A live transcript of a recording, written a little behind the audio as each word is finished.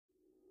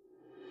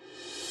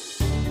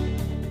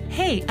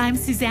Hey, I'm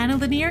Susanna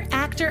Lanier,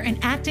 actor and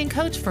acting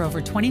coach for over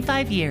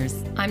 25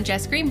 years. I'm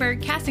Jess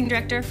Greenberg, casting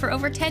director for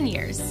over 10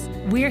 years.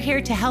 We're here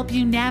to help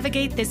you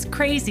navigate this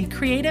crazy,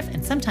 creative,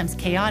 and sometimes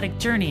chaotic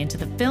journey into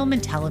the film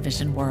and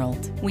television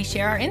world. We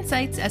share our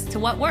insights as to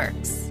what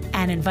works.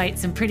 And invite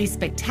some pretty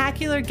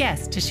spectacular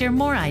guests to share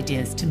more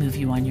ideas to move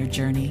you on your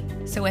journey.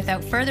 So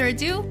without further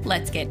ado,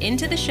 let's get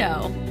into the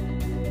show.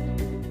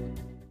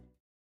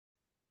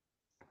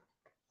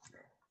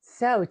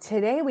 So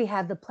today we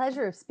have the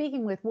pleasure of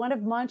speaking with one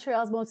of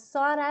Montreal's most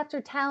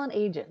sought-after talent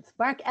agents,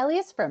 MARC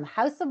ELIAS from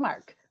House of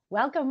MARC.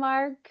 Welcome,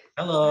 Mark.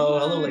 Hello.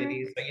 Hi, Hello, Mark.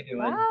 ladies. How you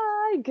doing?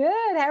 Hi,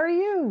 good. How are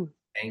you?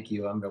 Thank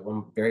you. I'm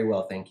very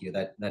well, thank you.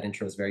 That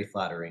intro is very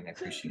flattering. I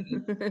appreciate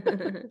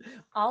it.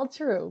 All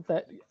true,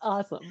 but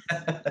awesome.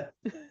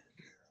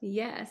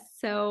 Yes.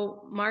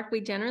 So, Mark,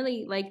 we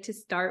generally like to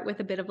start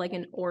with a bit of like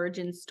an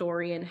origin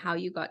story and how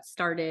you got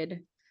started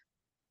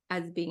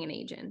as being an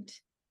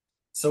agent.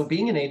 So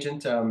being an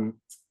agent,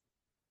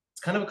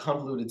 it's kind of a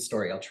convoluted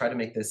story.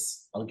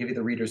 I'll give you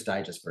the Reader's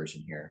Digest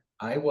version here.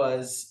 I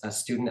was a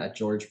student at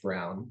George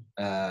Brown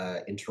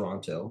in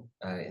Toronto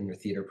in their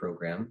theater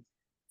program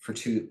for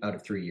 2 out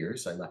of 3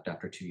 years. I left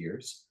after 2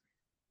 years.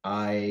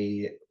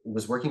 I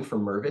was working for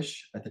Mirvish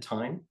at the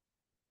time,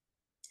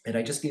 and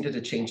I just needed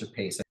a change of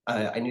pace.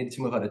 I needed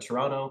to move out of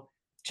Toronto,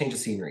 change of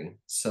scenery.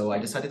 So I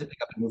decided to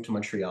pick up and move to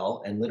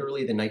Montreal. And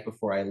literally the night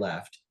before I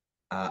left,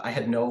 I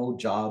had no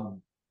job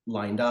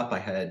lined up. I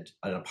had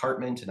an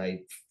apartment, and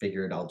I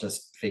figured I'll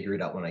just figure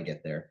it out when I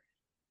get there.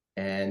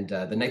 And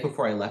the night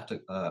before I left,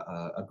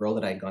 a girl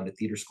that I had gone to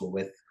theater school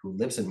with who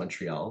lives in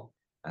Montreal,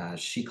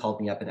 she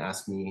called me up and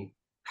asked me,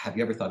 have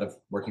you ever thought of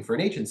working for an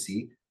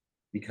agency?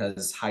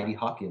 Because Heidi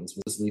Hawkins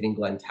was leaving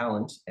Glen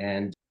Talent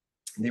and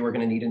they were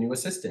going to need a new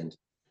assistant.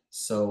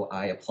 So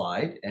I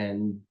applied,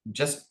 and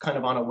just kind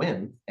of on a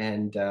whim,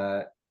 and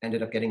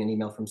ended up getting an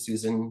email from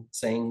Susan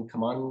saying,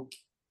 come on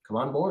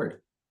board.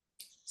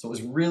 So it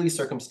was really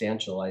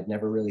circumstantial. I'd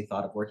never really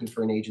thought of working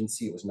for an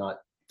agency. It was not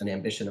an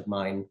ambition of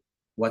mine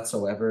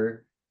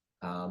whatsoever.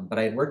 But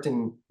I had worked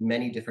in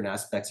many different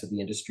aspects of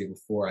the industry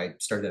before. I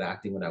started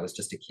acting when I was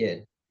just a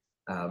kid.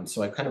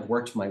 So I kind of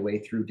worked my way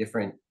through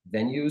different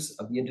venues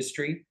of the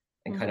industry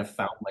and kind of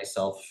found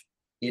myself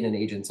in an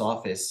agent's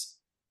office,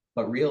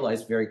 but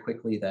realized very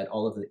quickly that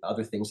all of the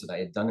other things that I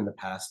had done in the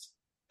past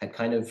had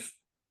kind of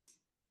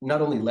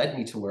not only led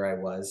me to where I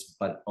was,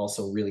 but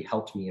also really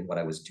helped me in what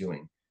I was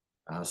doing.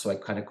 So I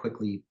kind of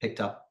quickly picked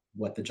up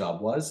what the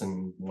job was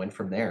and went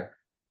from there.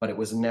 But it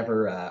was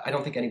never, I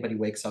don't think anybody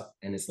wakes up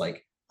and is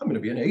like, I'm going to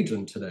be an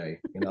agent today.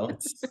 I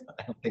don't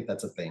think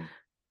that's a thing.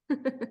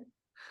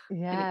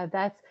 Yeah,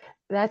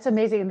 that's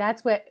amazing. And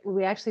that's what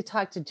we actually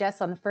talked to Jess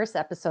on the first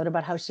episode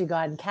about how she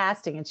got in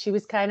casting. And she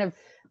was kind of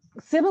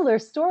similar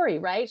story,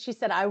 right? She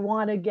said, I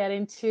want to get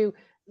into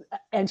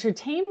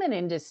entertainment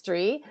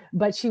industry,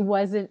 but she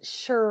wasn't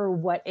sure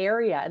what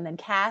area. And then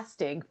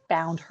casting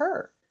found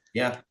her.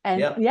 Yeah.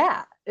 And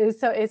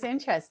so it's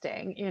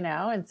interesting,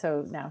 and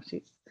so now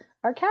she's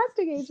our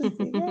casting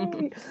agency.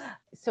 Yay.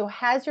 So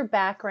has your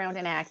background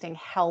in acting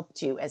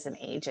helped you as an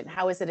agent?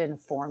 How has it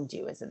informed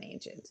you as an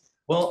agent?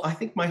 Well, I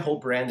think my whole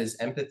brand is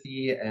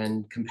empathy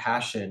and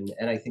compassion.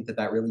 And I think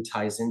that really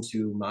ties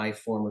into my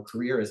former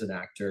career as an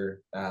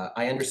actor.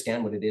 I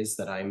understand what it is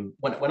that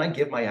when I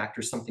give my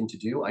actors something to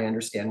do, I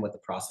understand what the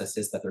process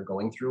is that they're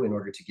going through in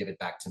order to give it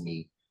back to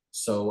me.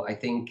 So I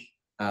think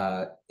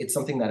it's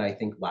something that I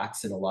think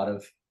lacks in a lot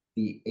of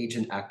the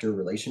agent-actor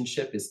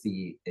relationship is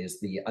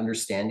the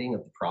understanding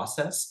of the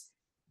process,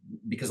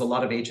 because a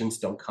lot of agents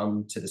don't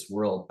come to this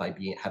world by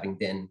having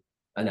been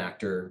an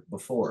actor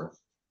before.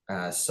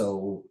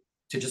 So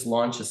to just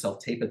launch a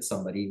self-tape at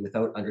somebody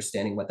without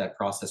understanding what that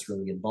process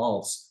really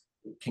involves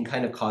can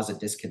kind of cause a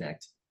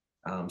disconnect.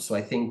 So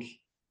I think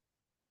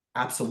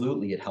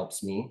absolutely it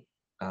helps me,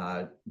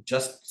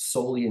 just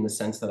solely in the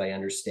sense that I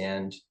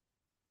understand.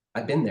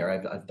 I've been there.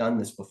 I've done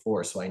this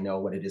before, so I know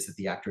what it is that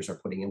the actors are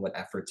putting in, what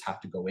efforts have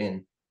to go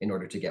in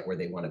order to get where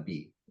they want to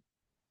be.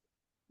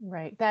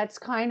 Right. That's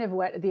kind of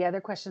what the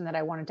other question that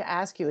I wanted to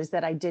ask you is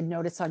that I did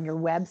notice on your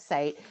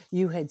website,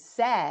 you had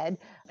said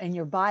in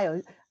your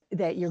bio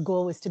that your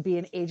goal was to be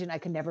an agent I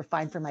could never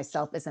find for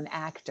myself as an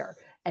actor.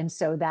 And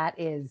so that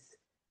is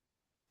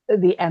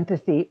the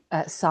empathy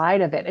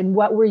side of it. And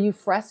what were you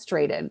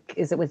frustrated?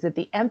 Was it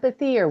the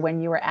empathy, or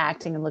when you were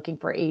acting and looking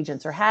for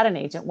agents or had an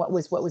agent, what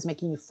was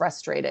making you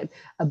frustrated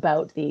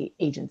about the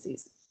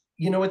agencies?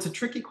 It's a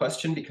tricky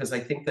question, because I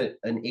think that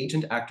an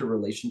agent-actor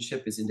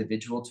relationship is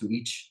individual to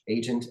each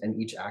agent and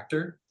each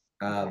actor.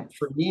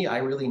 For me, I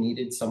really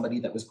needed somebody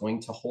that was going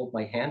to hold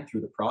my hand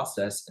through the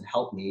process and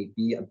help me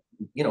be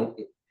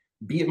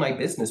my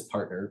business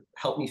partner,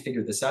 help me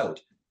figure this out.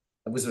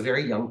 I was a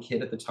very young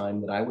kid at the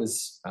time that I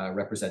was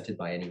represented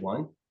by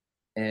anyone.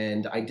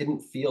 And I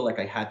didn't feel like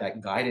I had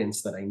that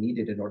guidance that I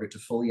needed in order to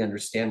fully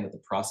understand what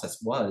the process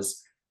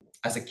was.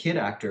 As a kid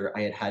actor,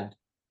 I had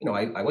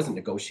I wasn't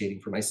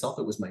negotiating for myself.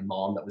 It was my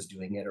mom that was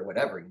doing it or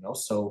whatever,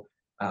 So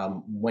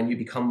when you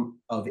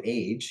become of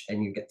age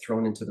and you get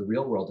thrown into the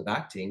real world of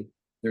acting,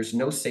 there's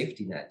no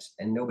safety net,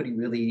 and nobody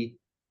really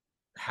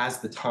has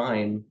the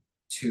time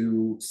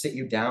to sit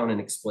you down and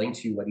explain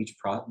to you what each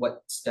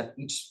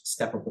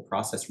step of the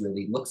process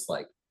really looks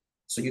like.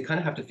 So you kind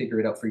of have to figure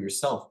it out for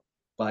yourself.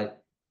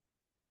 But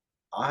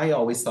I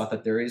always thought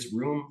that there is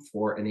room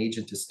for an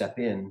agent to step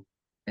in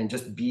and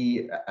just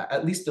be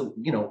at least,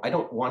 I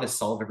don't want to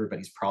solve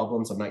everybody's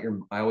problems.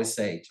 I always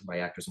say to my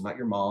actors, I'm not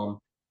your mom.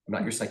 I'm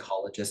not your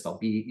psychologist. I'll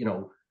be,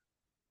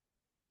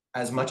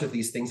 as much of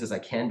these things as I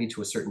can be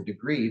to a certain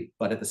degree,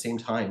 but at the same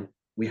time,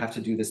 we have to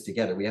do this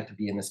together. We have to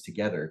be in this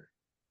together.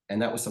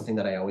 And that was something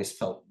that I always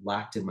felt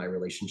lacked in my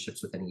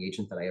relationships with any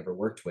agent that I ever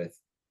worked with.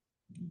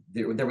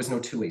 There was no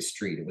two-way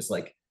street. It was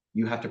like,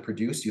 you have to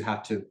produce, you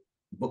have to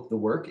book the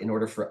work in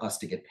order for us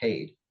to get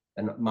paid.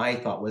 And my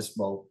thought was,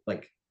 well,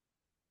 like,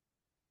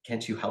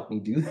 can't you help me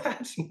do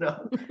that?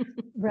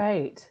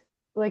 Right.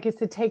 Like it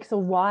takes a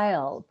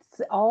while.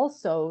 It's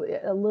also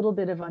a little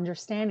bit of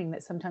understanding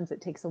that sometimes it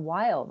takes a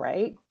while,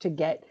 right? To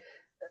get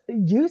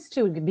used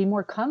to and be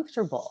more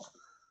comfortable.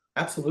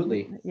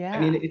 Absolutely. Yeah. I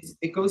mean,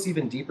 it goes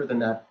even deeper than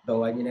that,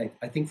 though. I mean,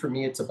 I think for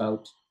me, it's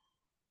about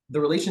the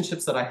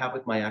relationships that I have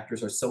with my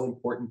actors are so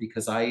important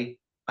because I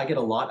get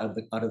a lot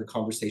out of the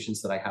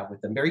conversations that I have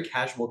with them, very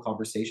casual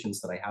conversations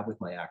that I have with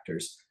my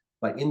actors.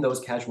 But in those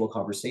casual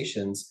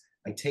conversations,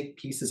 I take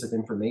pieces of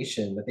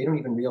information that they don't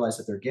even realize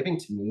that they're giving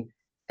to me,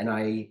 and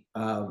I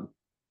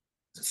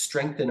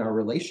strengthen our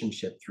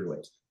relationship through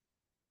it.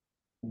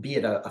 Be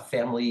it a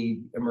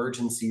family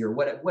emergency or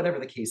whatever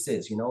the case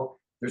is,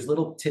 there's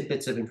little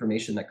tidbits of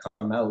information that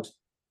come out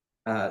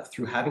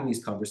through having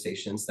these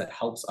conversations that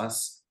helps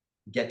us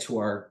get to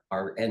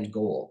our end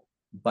goal.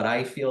 But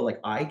I feel like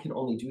I can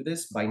only do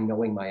this by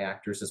knowing my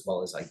actors as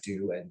well as I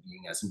do and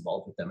being as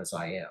involved with them as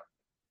I am.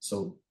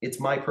 So it's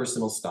my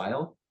personal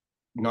style.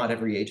 Not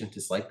every agent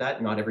is like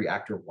that. Not every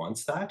actor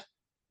wants that.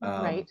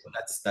 Right. But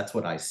that's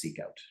what I seek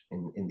out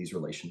in these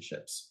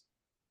relationships.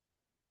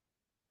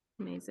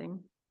 Amazing.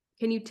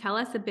 Can you tell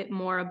us a bit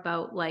more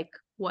about like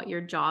what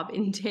your job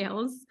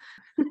entails?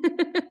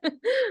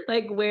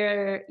 Like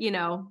where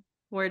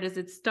does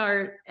it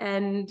start?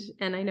 And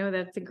I know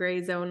that's a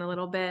gray zone a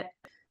little bit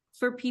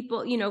for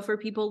people, for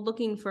people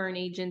looking for an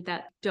agent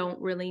that don't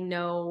really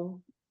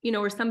know,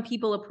 or some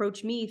people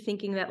approach me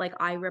thinking that like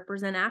I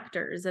represent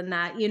actors and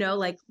that,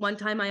 like one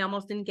time I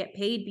almost didn't get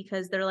paid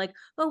because they're like,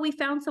 oh, we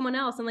found someone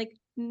else. I'm like,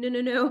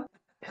 no.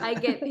 I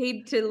get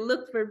paid to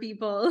look for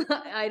people.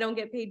 I don't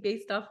get paid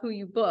based off who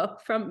you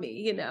book from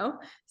me,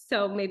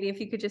 So maybe if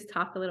you could just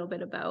talk a little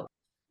bit about.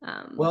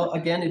 Well,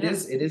 again, it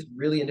is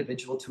really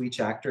individual to each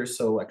actor.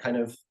 So I kind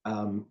of,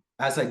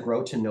 as I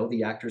grow to know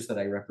the actors that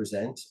I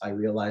represent, I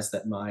realize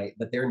that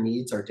their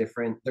needs are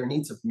different. Their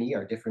needs of me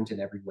are different in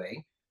every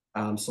way.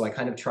 So I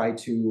kind of try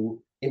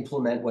to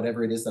implement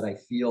whatever it is that I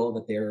feel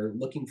that they're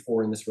looking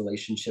for in this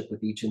relationship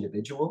with each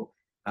individual.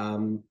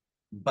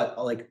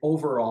 But like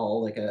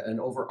overall, like an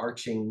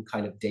overarching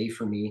kind of day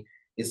for me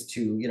is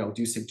to,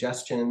 do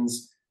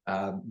suggestions,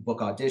 book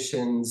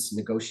auditions,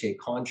 negotiate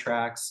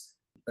contracts,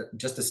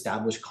 just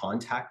establish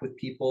contact with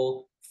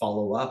people,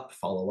 follow up.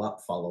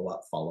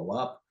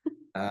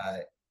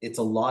 It's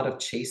a lot of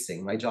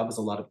chasing. My job is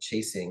a lot of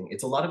chasing.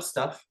 It's a lot of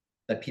stuff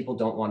that people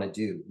don't want to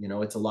do.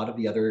 It's a lot of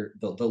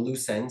the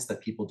loose ends that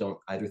people don't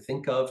either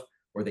think of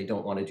or they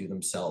don't want to do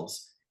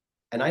themselves.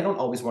 And I don't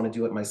always want to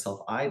do it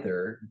myself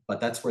either,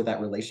 but that's where that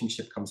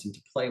relationship comes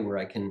into play, where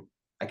I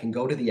can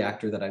go to the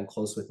actor that I'm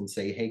close with and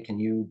say, hey, can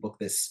you book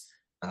this,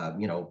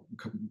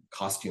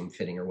 costume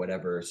fitting or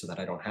whatever, so that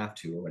I don't have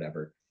to or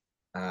whatever.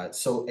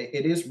 So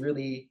it is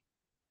really,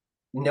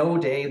 no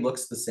day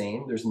looks the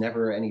same. There's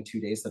never any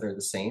 2 days that are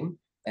the same.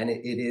 And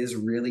it is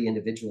really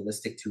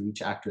individualistic to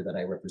each actor that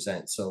I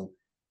represent. So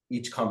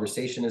each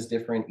conversation is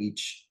different.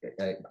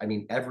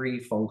 Every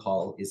phone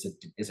call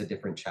is a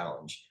different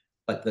challenge.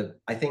 But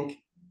I think,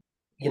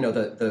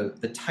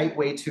 the tight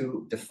way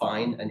to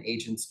define an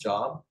agent's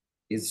job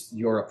is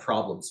you're a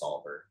problem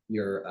solver.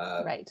 You're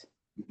right.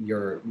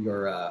 You're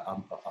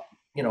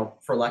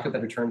for lack of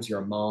better terms,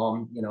 you're a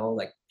mom.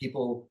 Like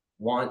people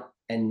want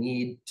and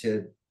need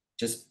to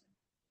just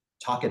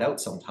talk it out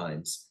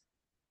sometimes,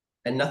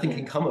 and nothing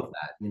can come of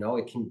that.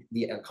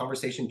 The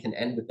conversation can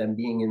end with them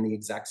being in the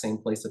exact same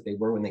place that they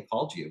were when they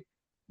called you,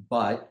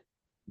 but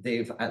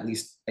they've at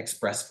least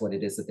expressed what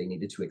it is that they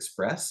needed to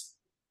express.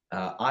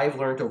 I've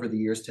learned over the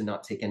years to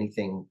not take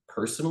anything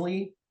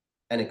personally.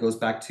 And it goes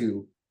back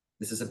to,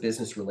 this is a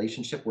business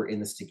relationship. We're in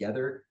this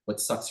together. What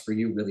sucks for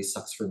you really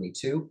sucks for me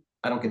too.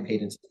 I don't get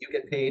paid until you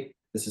get paid.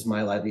 This is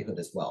my livelihood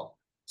as well.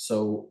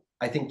 So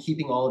I think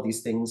keeping all of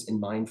these things in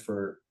mind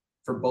for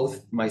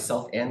both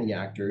myself and the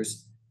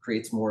actors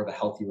creates more of a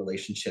healthy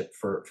relationship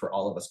for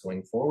all of us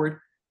going forward.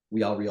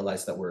 We all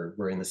realize that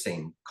we're in the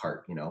same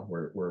cart,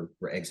 we're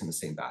eggs in the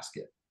same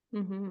basket.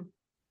 Mm-hmm.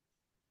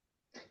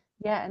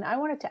 Yeah. And I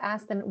wanted to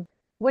ask then,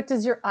 what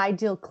does your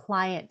ideal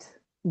client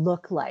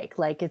look like?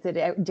 Like, is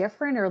it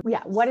different or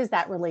what does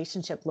that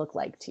relationship look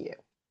like to you?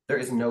 There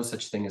is no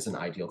such thing as an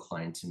ideal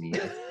client to me.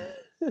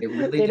 It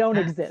really they don't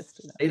exist.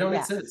 They don't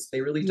exist.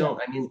 They really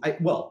don't. I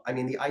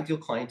mean, the ideal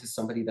client is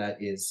somebody that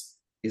is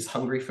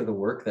hungry for the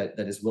work, that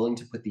is willing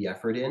to put the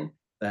effort in,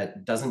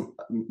 that doesn't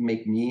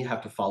make me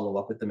have to follow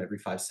up with them every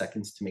 5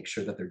 seconds to make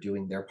sure that they're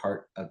doing their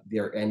part of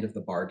their end of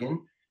the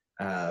bargain.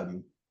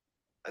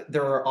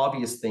 There are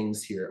obvious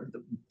things here,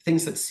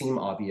 things that seem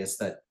obvious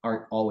that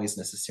aren't always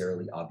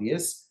necessarily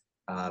obvious,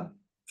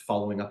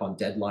 following up on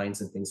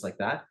deadlines and things like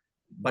that.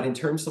 But in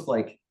terms of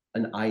like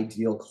an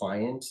ideal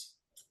client,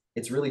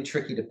 it's really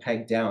tricky to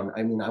peg down.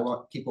 I mean, I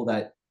want people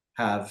that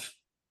have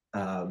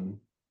a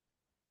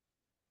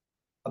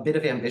bit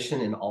of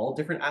ambition in all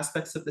different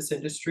aspects of this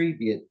industry,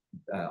 be it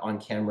on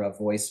camera,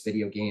 voice,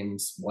 video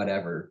games,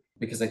 whatever.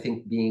 Because I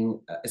think being,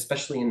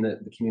 especially in the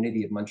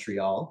community of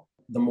Montreal,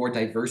 the more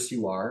diverse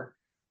you are,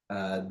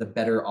 the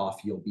better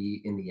off you'll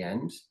be in the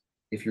end.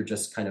 If you're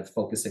just kind of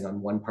focusing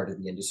on one part of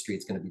the industry,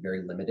 it's going to be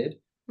very limited.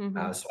 So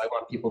I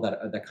want people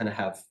that kind of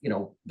have, you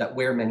know, that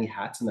wear many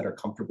hats and that are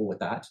comfortable with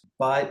that.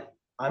 But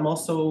I'm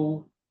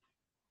also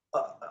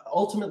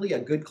ultimately a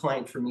good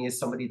client for me is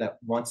somebody that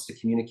wants to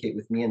communicate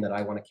with me and that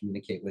I want to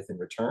communicate with in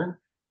return.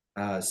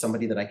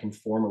 Somebody that I can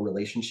form a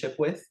relationship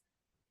with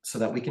so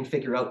that we can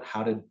figure out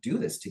how to do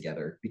this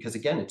together. Because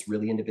again, it's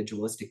really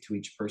individualistic to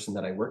each person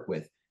that I work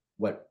with.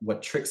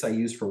 What tricks I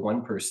use for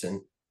one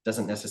person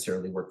doesn't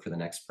necessarily work for the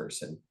next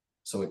person.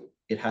 So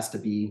it has to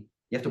be,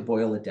 you have to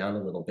boil it down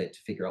a little bit to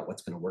figure out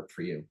what's going to work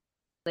for you.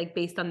 Like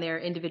based on their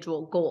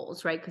individual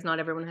goals, right? Because not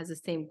everyone has the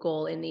same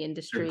goal in the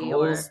industry. Their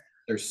goals,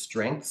 their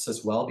strengths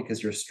as well,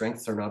 because your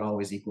strengths are not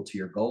always equal to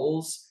your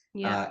goals.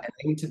 Yeah. And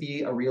they need to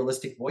be a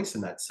realistic voice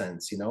in that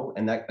sense, you know?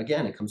 And that,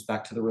 again, it comes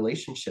back to the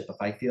relationship. If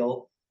I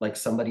feel like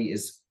somebody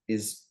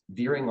is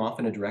veering off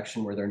in a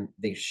direction where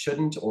they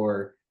shouldn't,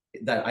 or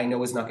that I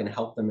know is not going to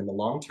help them in the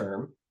long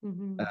term,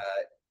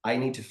 I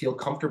need to feel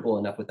comfortable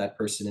enough with that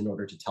person in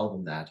order to tell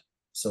them that.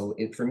 So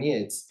for me,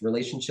 it's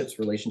relationships.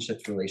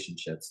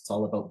 It's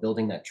all about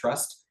building that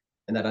trust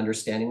and that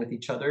understanding with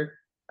each other.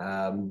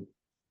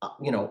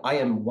 You know, I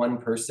am one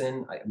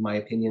person. My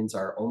opinions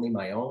are only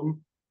my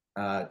own.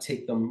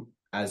 Take them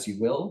as you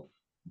will.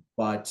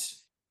 But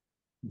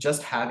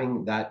just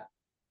having that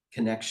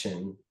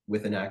connection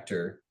with an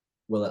actor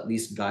will at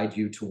least guide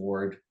you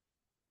toward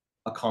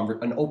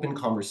an open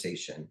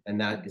conversation.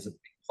 And that is a big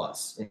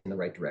plus in the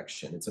right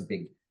direction.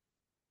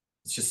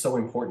 It's just so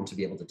important to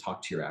be able to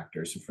talk to your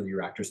actors and for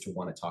your actors to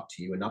want to talk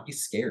to you and not be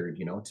scared,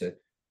 you know,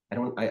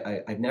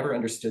 I've never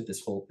understood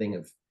this whole thing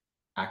of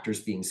actors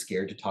being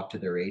scared to talk to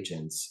their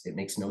agents. It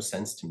makes no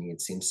sense to me.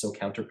 It seems so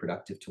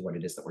counterproductive to what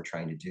it is that we're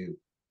trying to do.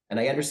 And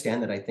I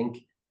understand that I think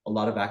a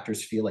lot of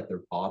actors feel like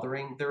they're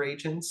bothering their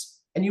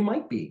agents, and you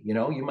might be, you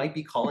know, you might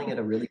be calling it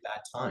a really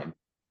bad time.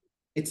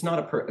 It's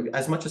not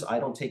as much as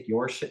I don't take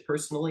your shit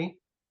personally,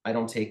 I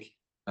don't take,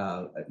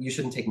 you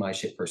shouldn't take my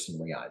shit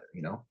personally either,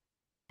 you know?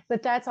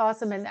 But that's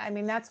awesome. And I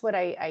mean, that's what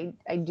I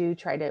do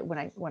try to,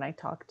 when I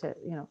talk to,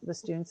 you know, the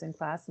students in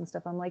class and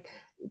stuff, I'm like,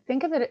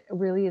 think of it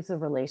really as a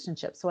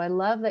relationship. So I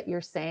love that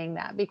you're saying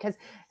that, because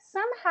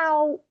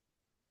somehow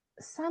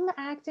some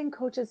acting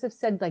coaches have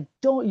said, like,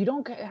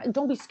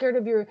 don't be scared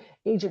of your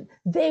agent.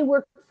 They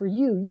work for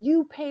you.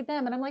 You pay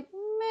them. And I'm like,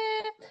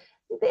 meh.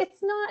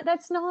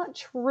 That's not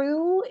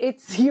true.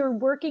 It's you're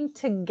working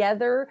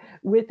together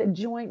with a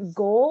joint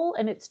goal.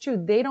 And it's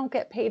true. They don't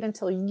get paid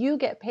until you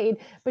get paid,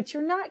 but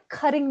you're not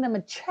cutting them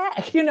a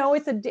check. You know,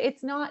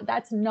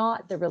 that's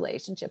not the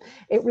relationship.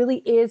 It really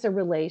is a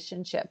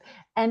relationship.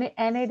 And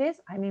it is,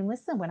 I mean,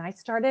 listen, when I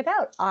started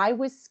out, I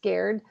was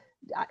scared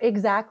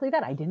exactly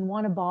that. I didn't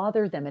want to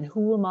bother them. And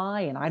who am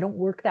I? And I don't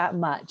work that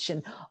much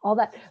and all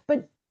that.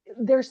 But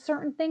there's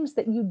certain things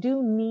that you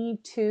do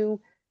need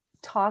to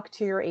talk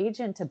to your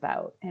agent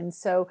about. And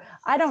so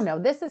I don't know,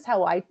 this is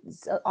how I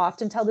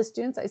often tell the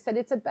students. I said,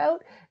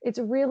 it's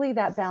really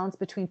that balance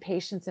between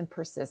patience and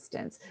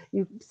persistence.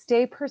 You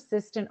stay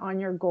persistent on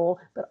your goal,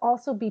 but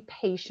also be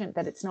patient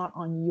that it's not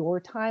on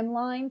your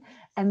timeline.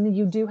 And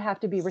you do have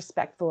to be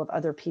respectful of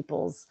other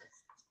people's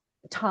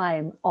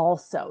time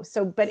also.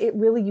 So, but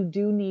you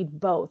do need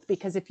both,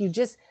 because if you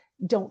just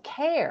don't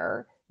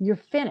care, you're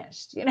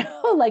finished, you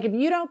know, like if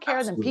you don't care,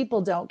 Absolutely. then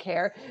people don't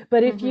care.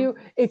 But if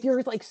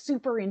you're like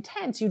super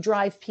intense, you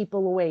drive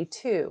people away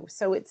too.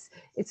 So it's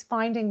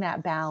finding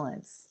that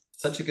balance.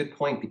 Such a good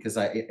point, because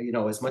you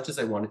know, as much as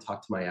I want to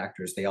talk to my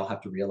actors, they all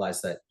have to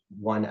realize that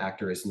one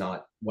actor is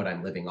not what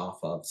I'm living off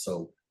of.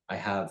 So I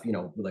have, you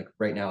know, like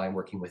right now I'm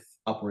working with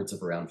upwards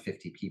of around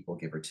 50 people,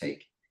 give or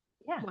take.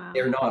 Yeah. Wow.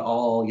 They're not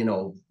all, you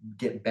know,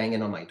 get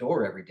banging on my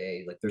door every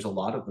day. Like there's a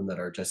lot of them that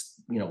are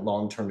just, you know,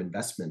 long-term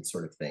investment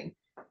sort of thing.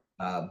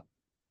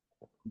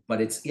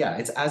 But it's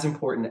as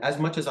important, as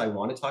much as I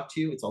want to talk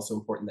to you, it's also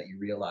important that you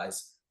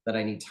realize that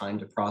I need time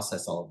to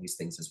process all of these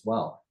things as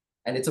well.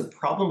 And it's a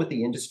problem with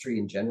the industry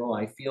in general.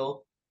 I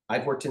feel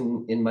I've worked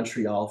in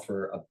Montreal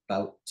for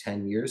about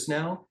 10 years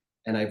now,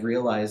 and I've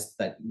realized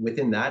that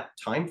within that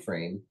time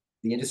frame,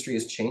 the industry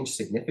has changed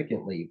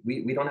significantly.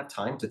 We don't have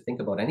time to think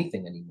about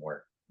anything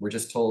anymore. We're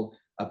just told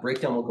a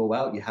breakdown will go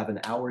out. You have an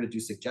hour to do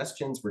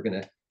suggestions. We're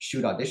going to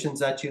shoot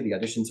auditions at you. The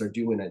auditions are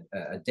due in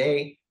a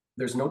day.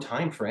 There's no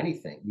time for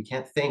anything. You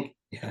can't think,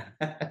 Yeah.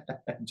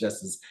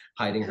 Jess is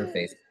hiding her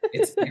face.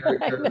 It's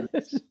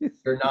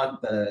you're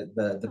not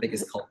the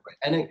biggest culprit.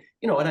 And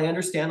and I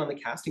understand on the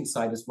casting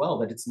side as well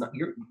that it's not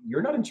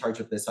you're not in charge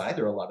of this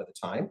either a lot of the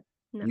time.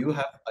 No. You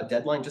have a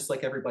deadline just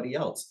like everybody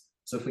else.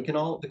 So if we can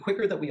the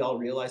quicker that we all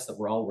realize that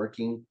we're all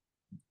working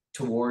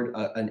toward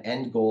an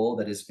end goal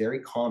that is very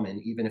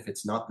common, even if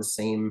it's not the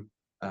same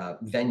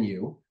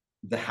venue,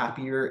 the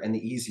happier and the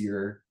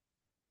easier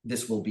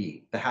this will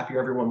be. The happier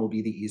everyone will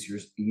be, the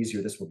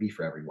easier this will be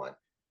for everyone.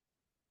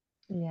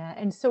 Yeah.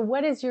 And so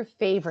what is your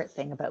favorite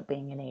thing about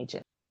being an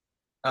agent?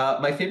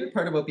 My favorite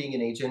part about being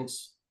an agent,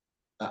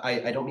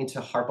 I don't mean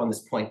to harp on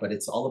this point, but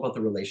it's all about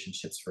the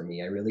relationships for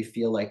me. I really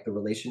feel like the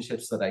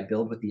relationships that I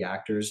build with the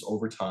actors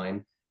over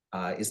time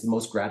is the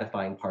most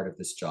gratifying part of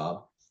this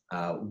job.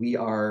 We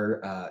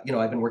are,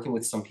 I've been working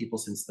with some people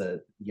since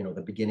the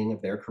beginning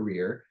of their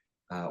career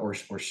or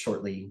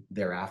shortly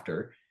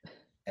thereafter,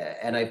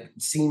 and I've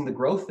seen the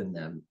growth in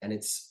them, and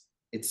it's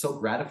so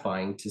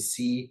gratifying to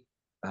see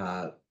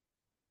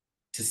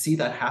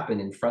that happen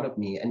in front of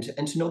me, and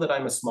to know that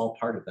I'm a small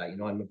part of that.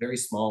 I'm a very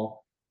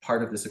small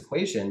part of this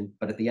equation,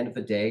 but at the end of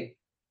the day,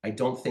 I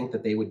don't think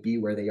that they would be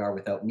where they are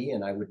without me,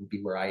 and I wouldn't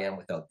be where I am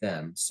without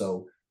them.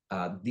 So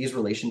these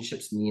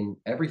relationships mean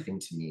everything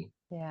to me.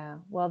 Yeah,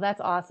 well, that's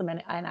awesome.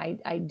 And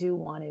I do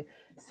want to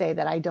say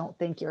that I don't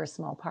think you're a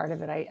small part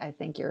of it. I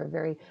think you're a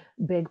very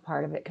big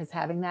part of it, because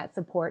having that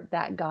support,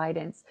 that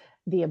guidance,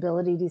 the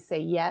ability to say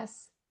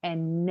yes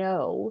and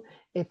no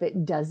if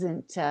it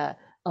doesn't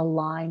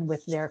align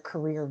with their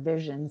career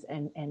visions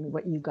and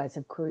what you guys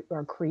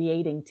are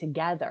creating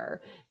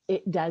together,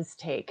 it does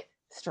take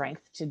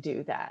strength to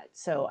do that.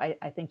 So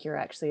I think you're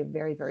actually a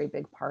very, very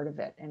big part of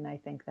it. And I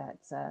think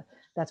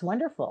that's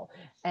wonderful.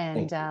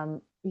 And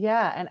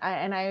yeah,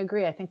 and I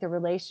agree. I think the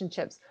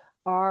relationships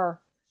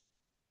are,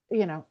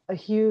 a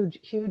huge,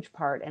 huge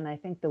part. And I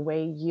think the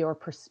way your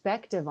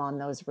perspective on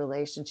those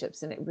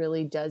relationships, and it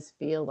really does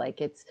feel like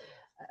it's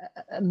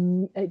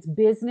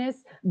business,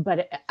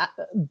 but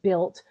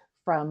built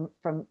from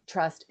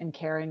trust and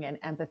caring and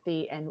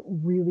empathy and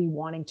really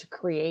wanting to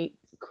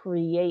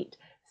create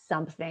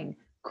something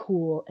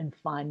cool and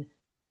fun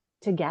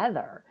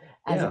together,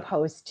 as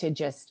opposed to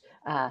just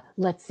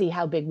let's see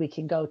how big we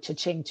can go,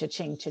 cha-ching,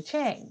 cha-ching,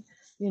 cha-ching.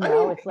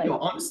 It's like,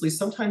 honestly,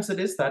 sometimes it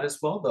is that as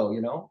well,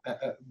 though.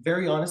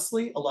 Very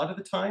honestly, a lot of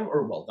the time,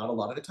 or well, not a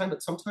lot of the time,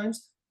 but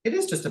sometimes it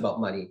is just about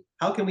money.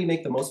 How can we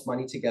make the most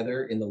money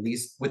together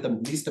with the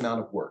least amount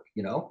of work?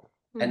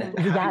 And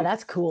yeah,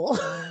 that's cool.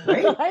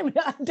 Right? I'm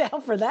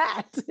down for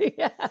that.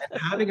 Yeah.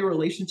 And having a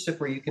relationship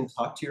where you can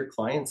talk to your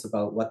clients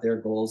about what their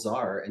goals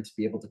are and to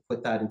be able to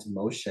put that into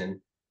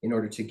motion in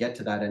order to get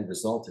to that end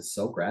result is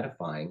so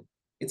gratifying.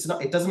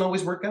 It doesn't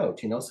always work out.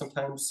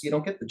 Sometimes you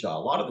don't get the job.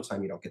 A lot of the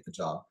time you don't get the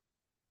job.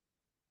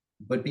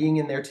 But being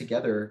in there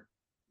together,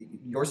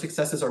 your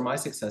successes are my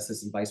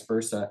successes and vice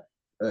versa.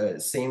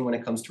 Same when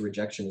it comes to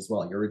rejection as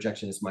well. Your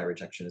rejection is my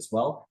rejection as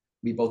well.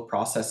 We both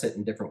process it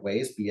in different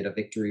ways, be it a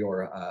victory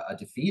or a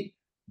defeat.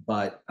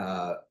 But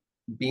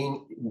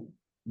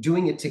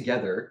doing it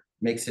together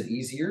makes it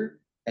easier,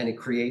 and it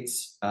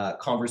creates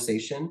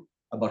conversation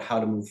about how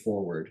to move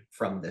forward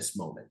from this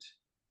moment.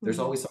 There's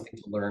always something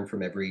to learn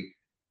from every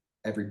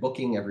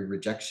booking, every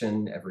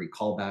rejection, every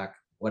callback,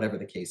 whatever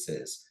the case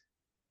is.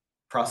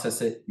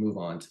 Process it, move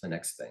on to the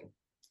next thing.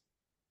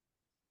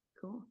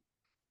 Cool.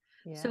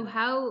 Yeah. So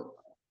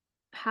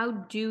how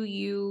do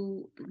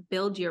you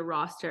build your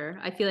roster?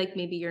 I feel like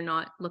maybe you're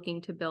not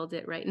looking to build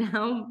it right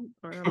now,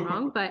 or I'm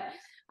wrong, but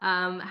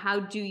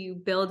how do you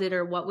build it,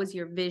 or what was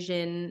your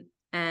vision?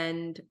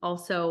 And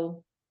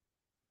also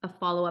a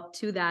follow-up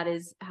to that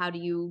is, how do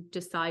you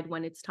decide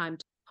when it's time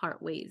to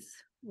part ways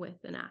with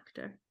an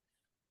actor?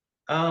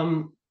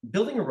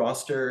 Building a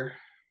roster,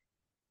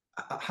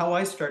 how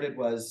I started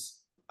was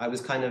I was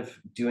kind of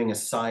doing a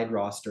side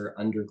roster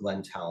under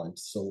Glenn Talent.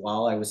 So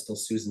while I was still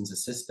Susan's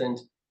assistant,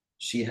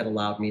 she had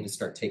allowed me to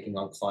start taking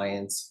on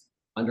clients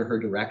under her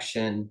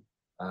direction.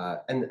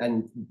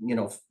 And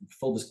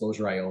full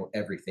disclosure, I owe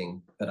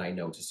everything that I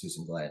know to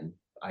Susan Glenn.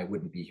 I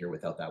wouldn't be here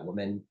without that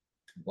woman.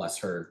 Bless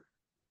her.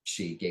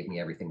 She gave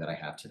me everything that I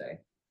have today.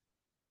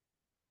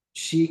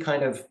 She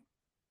kind of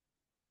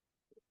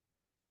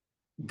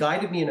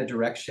guided me in a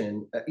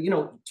direction,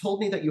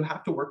 told me that you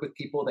have to work with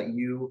people that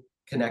you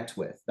connect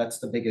with. That's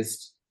the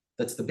biggest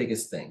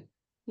thing.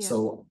 Yeah.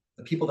 So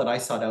the people that I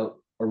sought out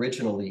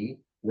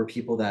originally were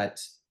people that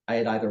I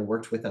had either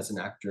worked with as an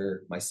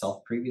actor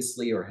myself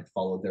previously or had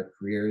followed their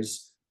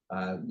careers,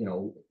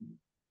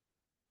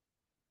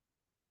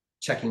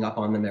 checking up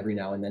on them every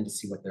now and then to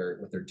see what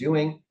they're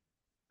doing.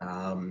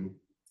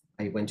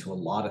 I went to a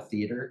lot of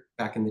theater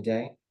back in the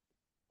day.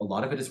 A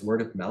lot of it is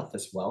word of mouth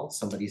as well.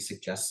 Somebody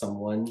suggests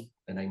someone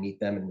and I meet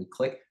them and we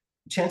click.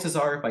 Chances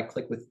are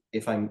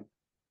if I'm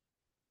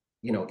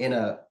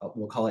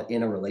we'll call it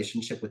in a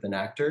relationship with an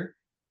actor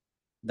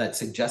that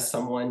suggests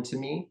someone to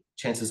me,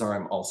 chances are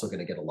I'm also going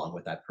to get along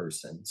with that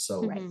person.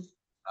 So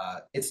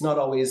it's not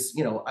always,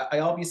 I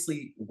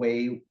obviously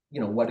weigh,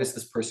 what is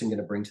this person going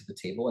to bring to the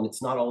table? And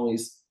it's not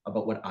always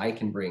about what I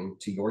can bring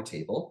to your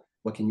table.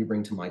 what can you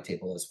bring to my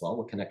table as well?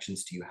 What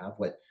connections do you have?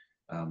 What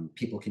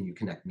people can you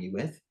connect me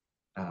with?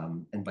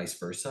 And vice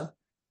versa.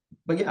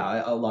 But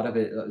yeah, a lot of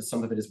it,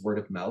 some of it is word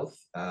of mouth.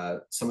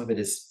 Some of it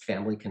is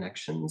family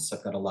connections.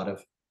 I've got a lot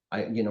of,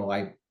 I'm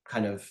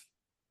kind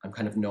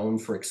of known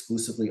for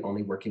exclusively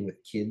only working with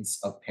kids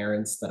of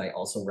parents that I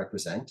also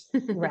represent.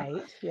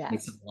 Right. Yeah.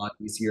 Makes it a lot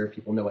easier.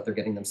 People know what they're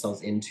getting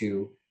themselves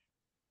into.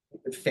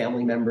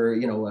 Family member,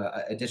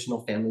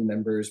 additional family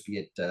members, be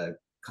it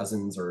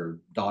cousins or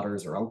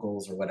daughters or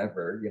uncles or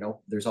whatever,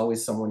 there's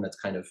always someone that's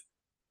kind of,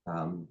 I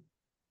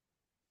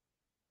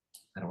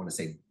don't want to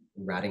say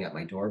ratting at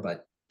my door,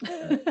 but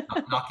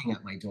knocking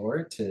at my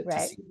door to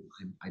Right. see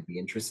if I'd be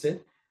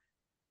interested.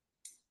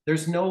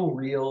 There's no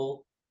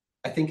real,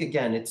 I think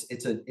again,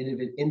 it's an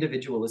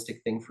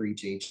individualistic thing for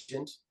each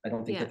agent. I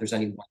don't think Yeah. that there's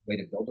any one way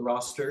to build a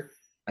roster.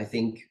 I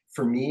think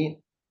for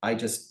me, I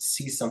just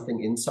see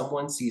something in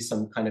someone, see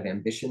some kind of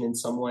ambition in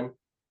someone,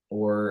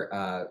 or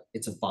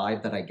it's a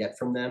vibe that I get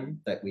from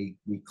them that we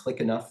click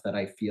enough that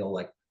I feel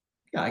like,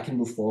 yeah, I can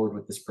move forward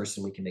with this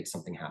person. We can make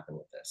something happen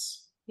with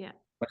this. Yeah.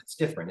 But it's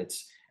different.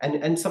 It's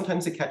and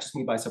sometimes it catches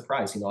me by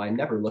surprise. I'm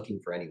never looking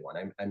for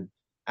anyone. I'm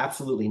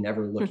absolutely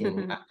never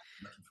looking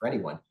for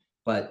anyone.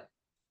 But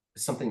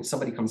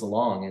somebody comes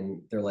along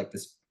and they're like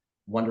this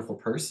wonderful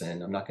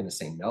person. I'm not going to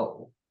say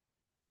no.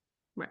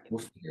 Right. We'll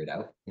figure it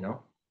out.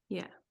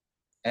 Yeah.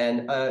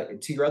 And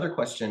to your other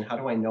question, how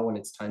do I know when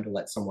it's time to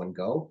let someone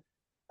go?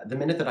 The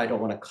minute that I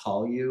don't want to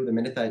call you, the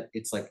minute that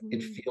it's like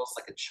it feels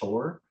like a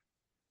chore,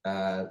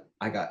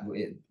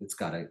 it's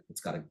gotta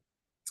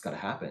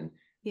happen.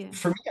 Yeah.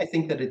 For me, I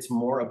think that it's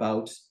more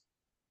about,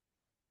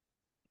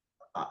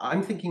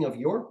 I'm thinking of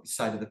your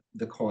side of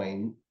the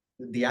coin,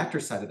 the actor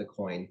side of the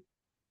coin.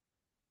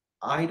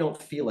 I don't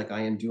feel like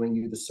I am doing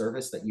you the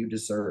service that you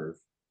deserve.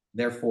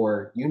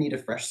 Therefore, you need a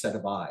fresh set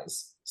of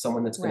eyes,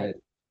 someone that's going Right.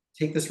 to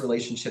take this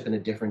relationship in a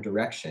different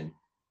direction.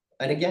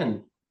 And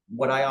again,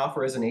 what I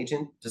offer as an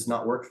agent does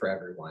not work for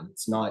everyone.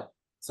 It's not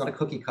a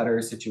cookie cutter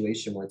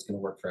situation where it's going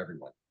to work for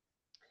everyone.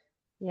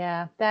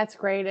 Yeah, that's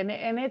great. And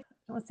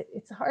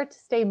it's hard to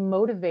stay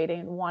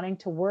motivating and wanting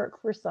to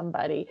work for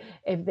somebody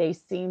if they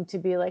seem to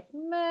be like,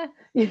 meh,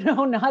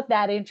 not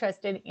that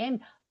interested in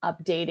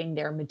updating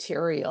their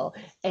material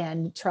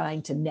and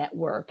trying to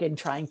network and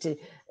trying to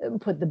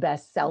put the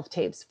best self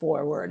tapes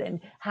forward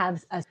and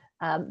have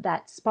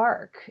that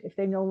spark. If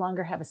they no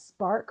longer have a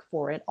spark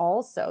for it,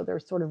 also, they're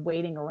sort of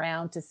waiting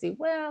around to see,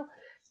 well,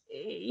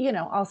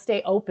 I'll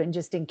stay open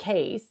just in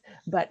case,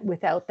 but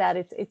without that,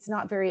 it's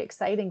not very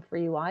exciting for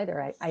you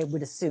either. I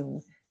would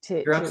assume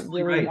to You're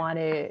absolutely really right. want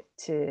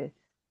to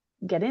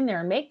get in there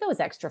and make those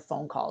extra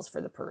phone calls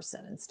for the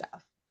person and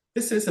stuff.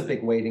 This is a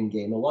big waiting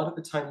game. A lot of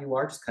the time you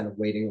are just kind of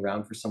waiting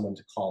around for someone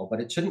to call,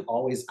 but it shouldn't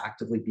always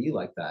actively be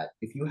like that.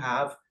 If you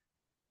have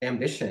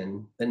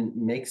ambition, then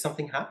make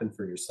something happen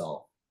for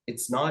yourself.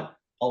 It's not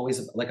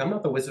always like, I'm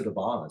not the Wizard of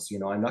Oz.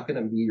 I'm not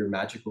going to be your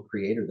magical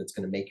creator that's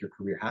going to make your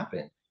career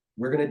happen.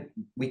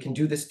 We can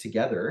do this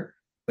together,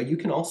 but you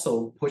can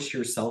also push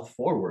yourself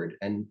forward.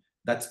 And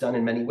that's done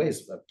in many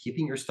ways,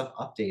 keeping your stuff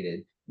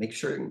updated, make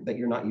sure that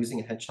you're not using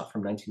a headshot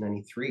from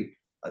 1993.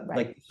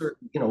 Right.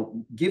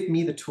 Give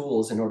me the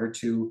tools in order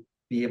to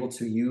be able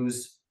to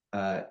use,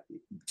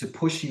 to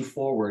push you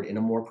forward in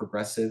a more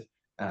progressive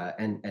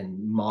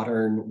and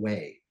modern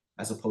way,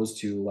 as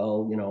opposed to,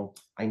 well,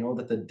 I know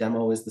that the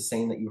demo is the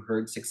same that you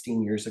heard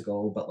 16 years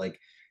ago, but like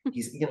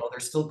they're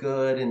still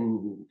good,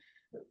 and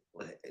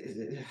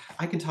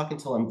I can talk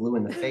until I'm blue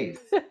in the face.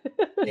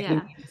 They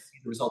Yeah. need to see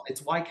the result.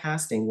 It's why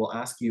casting will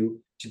ask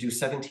you to do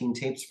 17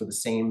 tapes for the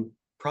same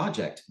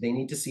project. They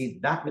need to see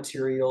that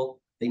material.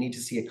 They need to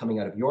see it coming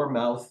out of your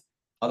mouth.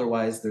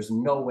 Otherwise, there's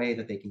no way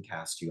that they can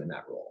cast you in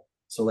that role.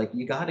 So like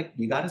you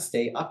gotta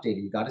stay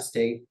updated. You gotta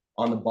stay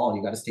on the ball.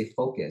 You gotta stay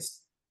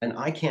focused. And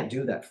I can't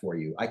do that for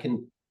you. I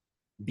can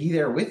be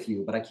there with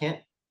you, but I can't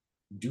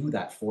do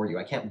that for you.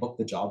 I can't book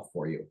the job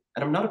for you.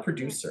 And I'm not a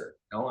producer.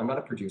 No, I'm not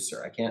a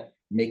producer. I can't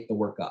make the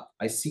work up.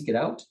 I seek it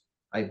out.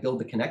 I build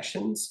the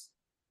connections.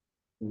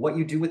 What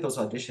you do with those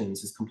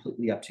auditions is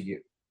completely up to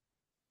you.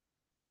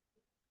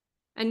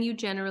 And you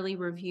generally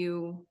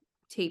review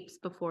tapes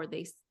before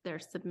they're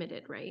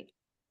submitted, right?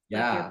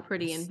 Yeah. Like you're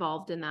pretty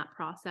involved in that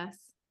process.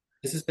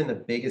 This has been the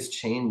biggest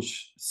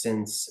change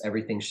since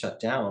everything shut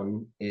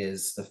down,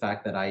 is the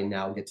fact that I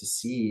now get to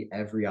see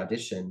every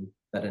audition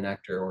that an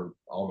actor, or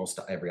almost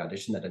every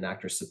audition that an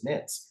actor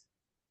submits.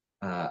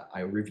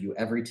 I review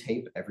every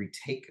tape, every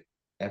take,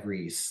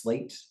 every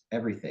slate,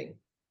 everything.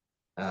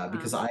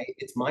 Because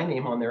it's my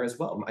name on there as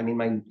well. I mean,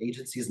 my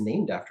agency is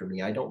named after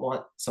me. I don't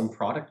want some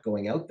product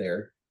going out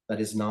there that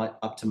is not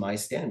up to my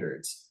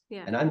standards.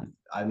 Yeah. And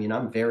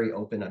I'm very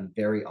open. I'm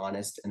very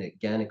honest. And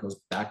again, it goes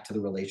back to the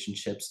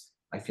relationships.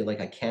 I feel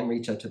like I can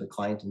reach out to the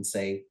client and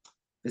say,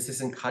 this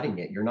isn't cutting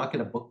it. You're not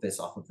going to book this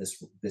off of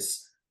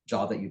this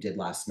job that you did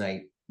last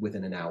night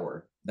within an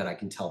hour, that I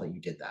can tell that you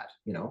did that,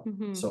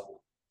 Mm-hmm.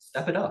 So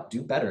step it up,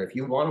 do better. If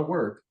you want to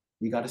work,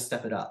 you got to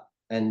step it up.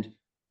 And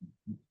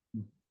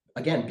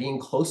again, being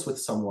close with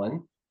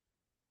someone,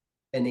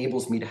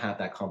 enables me to have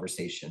that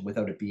conversation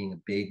without it being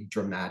a big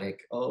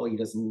dramatic, oh, he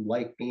doesn't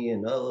like me,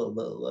 and oh,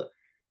 blah, blah.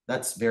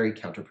 That's very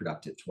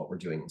counterproductive to what we're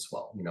doing as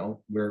well.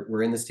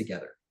 We're in this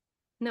together.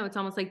 No, it's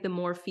almost like the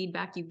more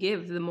feedback you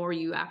give, the more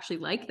you actually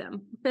like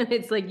them.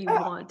 It's like you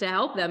want to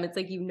help them. It's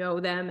like you know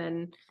them.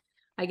 And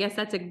I guess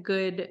that's a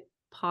good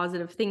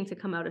positive thing to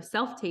come out of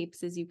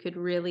self-tapes is you could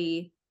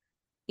really,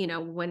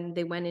 when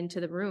they went into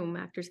the room,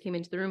 actors came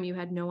into the room, you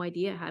had no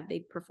idea how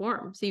they'd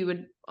perform. So you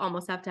would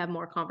almost have to have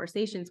more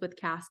conversations with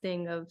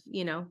casting of,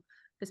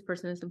 this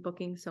person isn't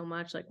booking so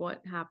much, like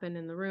what happened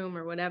in the room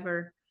or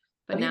whatever.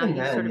 But now even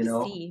you then, sort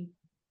of see.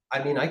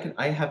 I mean,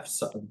 I have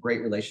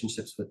great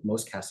relationships with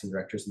most casting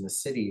directors in the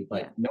city,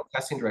 but Yeah. no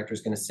casting director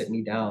is going to sit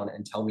me down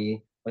and tell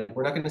me, like,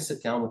 we're not going to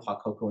sit down with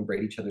hot cocoa and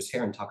braid each other's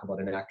hair and talk about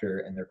an actor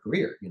and their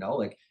career.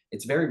 Like,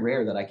 it's very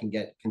rare that I can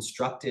get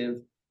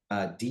constructive,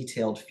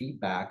 detailed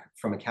feedback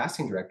from a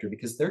casting director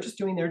because they're just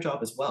doing their job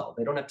as well.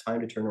 They don't have time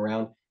to turn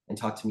around and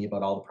talk to me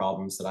about all the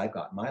problems that I've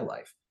got in my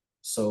life.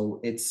 So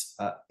it's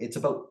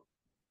about,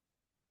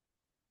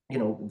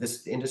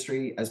 this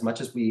industry, as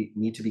much as we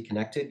need to be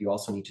connected, you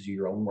also need to do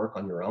your own work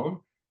on your own,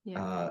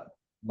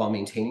 while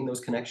maintaining those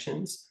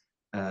connections.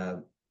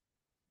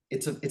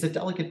 It's a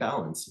delicate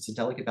balance. It's a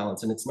delicate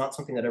balance, and it's not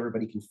something that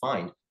everybody can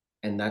find.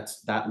 And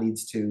that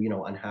leads to,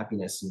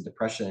 unhappiness and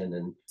depression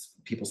and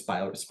people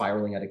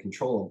spiraling out of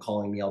control and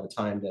calling me all the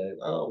time to,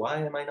 oh, why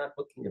am I not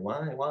booking you?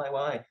 Why? Well,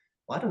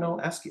 I don't know.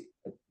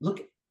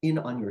 Look in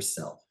on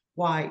yourself.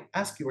 Why?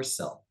 Ask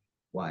yourself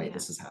why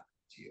this is happening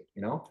to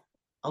you.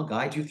 I'll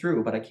guide you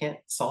through, but I can't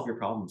solve your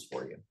problems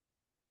for you.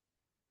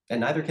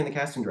 And neither can the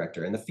casting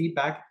director. And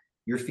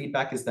your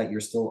feedback is that you're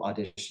still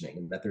auditioning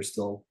and that they're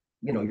still,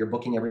 you're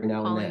booking every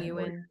now and then. You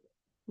in.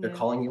 They're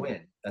calling you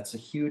in. That's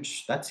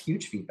huge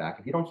feedback.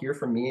 If you don't hear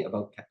from me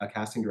about a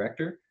casting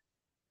director,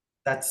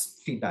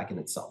 that's feedback in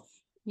itself.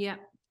 Yeah,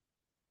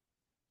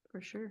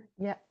 for sure.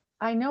 Yeah.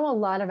 I know a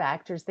lot of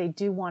actors, they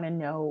do want to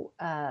know,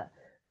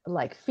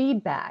 like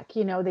feedback,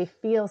 they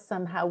feel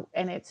somehow,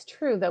 and it's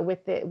true that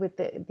with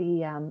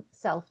the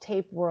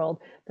self-tape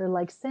world, they're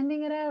like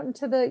sending it out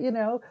into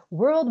the,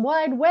 world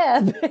wide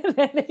web, and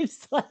then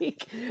it's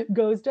like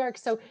goes dark.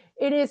 So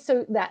it is,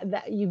 so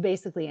that you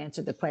basically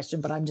answered the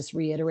question, but I'm just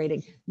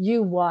reiterating,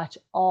 you watch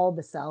all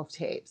the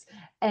self-tapes.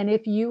 And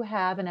if you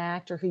have an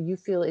actor who you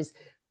feel is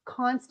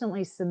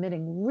constantly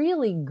submitting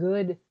really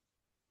good,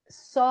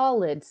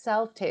 solid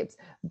self-tapes,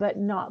 but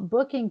not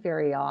booking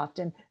very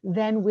often,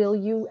 then will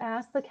you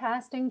ask the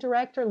casting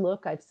director,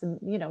 look,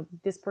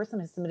 this person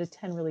has submitted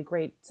 10 really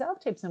great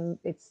self-tapes and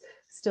it's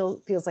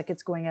still feels like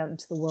it's going out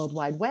into the World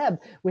Wide Web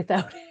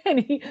without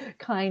any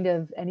kind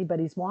of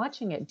anybody's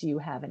watching it. Do you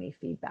have any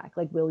feedback?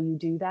 Like, will you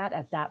do that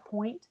at that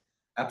point?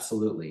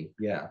 Absolutely.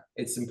 Yeah.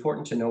 It's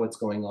important to know what's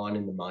going on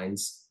in the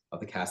minds of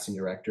the casting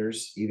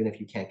directors. Even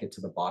if you can't get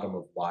to the bottom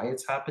of why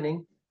it's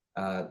happening,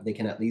 they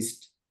can at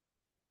least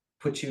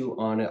put you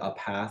on a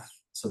path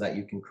so that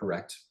you can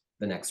correct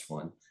the next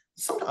one.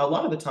 A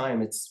lot of the time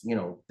it's,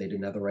 they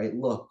didn't have the right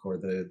look, or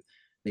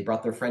they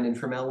brought their friend in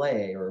from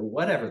LA, or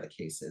whatever the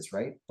case is,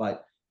 right?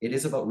 But it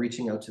is about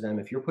reaching out to them.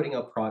 If you're putting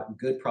out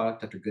good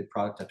product after good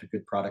product after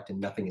good product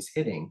and nothing is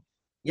hitting,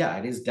 yeah,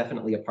 it is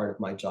definitely a part of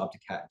my job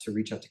to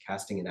reach out to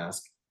casting and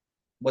ask,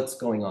 what's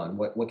going on?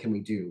 What can we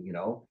do?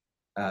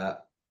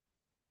 But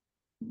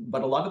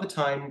a lot of the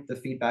time the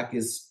feedback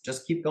is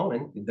just keep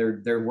going.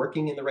 They're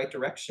working in the right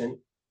direction.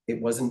 It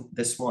wasn't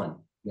this one,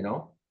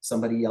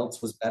 somebody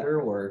else was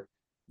better, or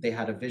they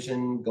had a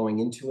vision going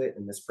into it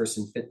and this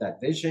person fit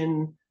that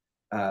vision.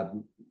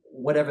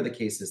 Whatever the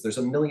case is, there's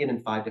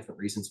 1,000,005 different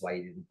reasons why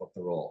you didn't book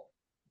the role.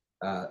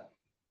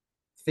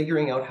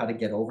 Figuring out how to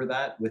get over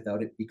that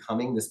without it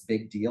becoming this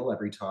big deal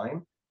every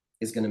time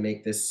is going to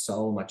make this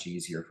so much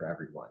easier for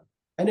everyone.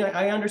 And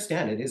I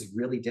understand it is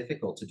really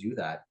difficult to do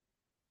that,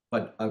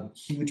 but a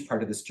huge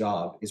part of this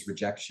job is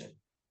rejection.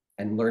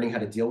 And learning how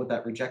to deal with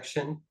that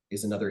rejection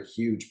is another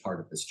huge part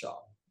of this job.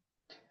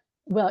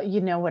 Well, you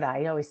know what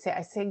I always say?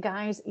 I say,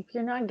 guys, if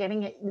you're not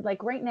getting it,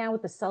 like right now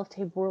with the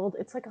self-tape world,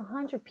 it's like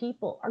 100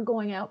 people are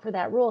going out for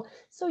that role.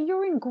 So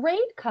you're in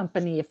great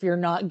company if you're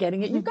not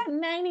getting it. You've got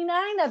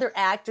 99 other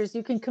actors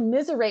you can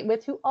commiserate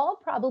with who all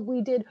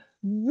probably did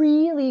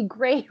really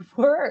great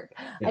work.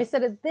 Yeah. I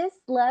said, at this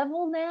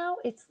level now,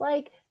 it's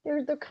like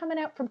they're coming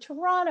out from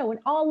Toronto and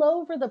all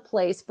over the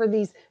place for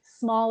these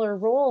smaller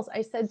roles.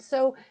 I said,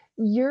 so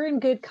you're in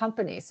good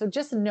company. So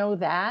just know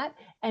that.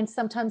 And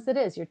sometimes it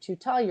is, you're too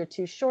tall, you're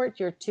too short,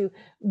 you're too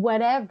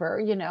whatever,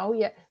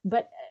 yeah.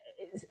 But,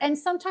 and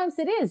sometimes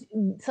it is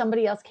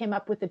somebody else came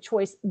up with a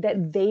choice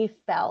that they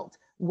felt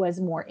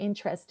was more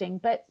interesting,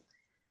 but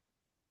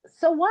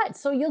so what?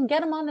 So you'll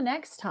get them on the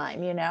next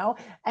time, and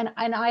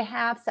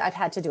I've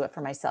had to do it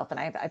for myself. And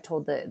I've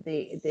told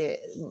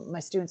my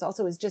students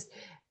also, is just,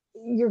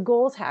 your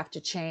goals have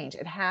to change.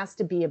 It has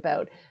to be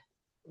about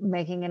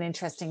making an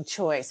interesting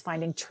choice,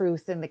 finding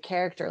truth in the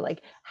character,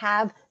 like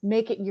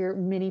make it your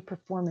mini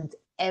performance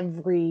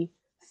every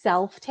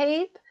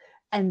self-tape,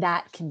 and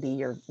that can be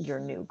your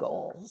new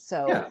goal.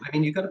 So Yeah, I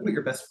mean, you got to put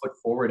your best foot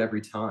forward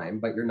every time,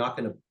 but you're not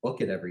going to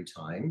book it every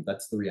time.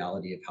 That's the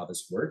reality of how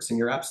this works. And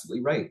you're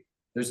absolutely right.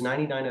 There's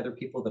 99 other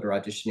people that are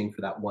auditioning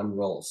for that one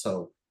role.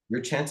 So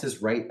your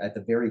chances right at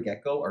the very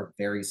get-go are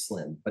very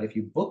slim. But if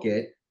you book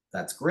it,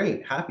 that's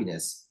great.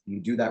 Happiness. You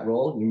do that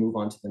role, you move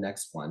on to the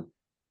next one.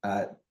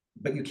 Uh,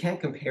 but you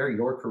can't compare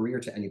your career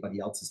to anybody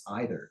else's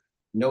either.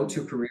 No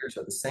two careers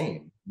are the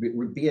same,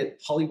 be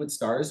it Hollywood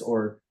stars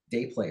or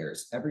day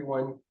players.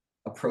 Everyone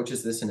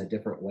approaches this in a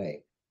different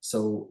way.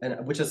 So,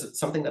 and which is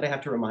something that I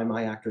have to remind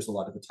my actors a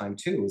lot of the time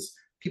too, is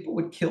people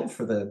would kill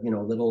for the,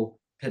 little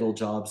piddle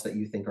jobs that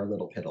you think are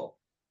little piddle.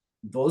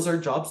 Those are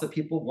jobs that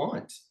people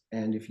want.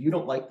 And if you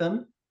don't like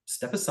them,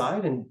 step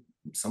aside and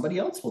somebody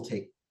else will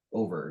take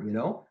over,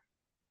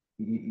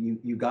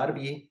 you got to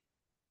be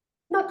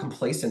not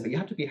complacent, but you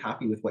have to be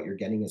happy with what you're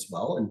getting as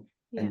well.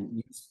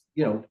 And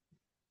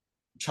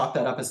chalk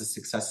that up as a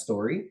success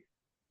story.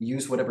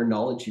 Use whatever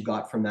knowledge you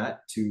got from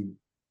that to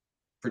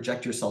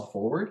project yourself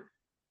forward.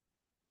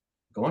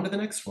 Go on to the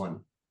next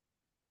one.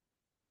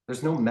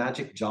 There's no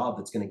magic job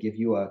that's going to give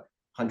you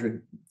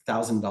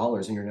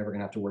 $100,000 and you're never going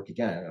to have to work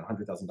again.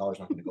 $100,000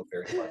 not going to go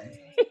very far.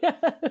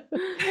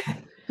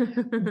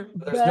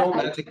 There's no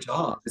magic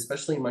job,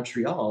 especially in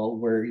Montreal,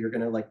 where you're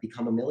going to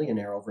become a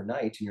millionaire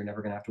overnight and you're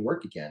never going to have to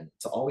work again.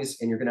 It's always,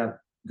 and you're going to have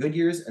good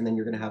years and then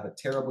you're going to have a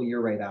terrible year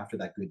right after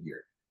that good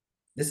year.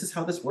 This is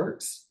how this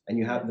works. And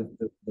you have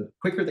the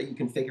quicker that you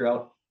can figure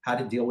out how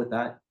to deal with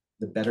that,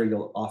 the better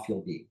off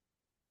you'll be.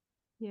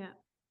 Yeah.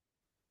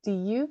 Do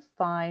you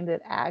find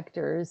that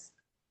actors,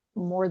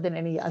 more than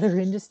any other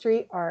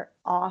industry, are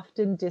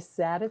often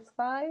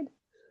dissatisfied?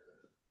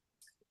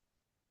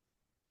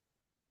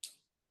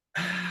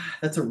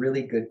 That's a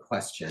really good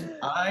question.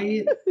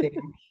 I think,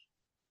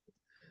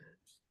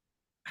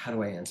 how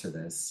do I answer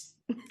this?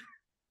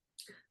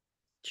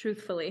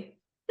 Truthfully.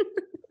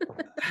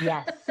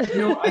 Yes.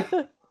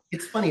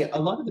 It's funny. A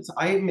lot of it's,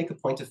 I make a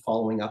point of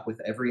following up with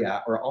every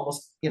or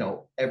almost,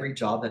 every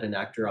job that an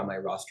actor on my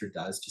roster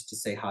does, just to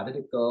say, how did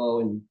it go?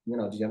 And,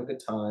 did you have a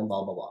good time?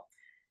 Blah, blah, blah.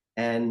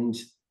 And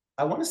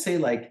I want to say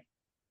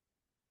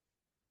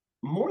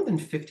more than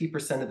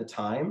 50% of the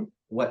time,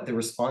 what the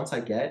response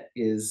I get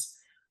is,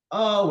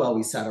 oh, well,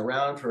 we sat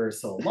around for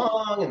so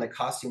long and the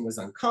costume was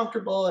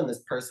uncomfortable and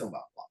this person,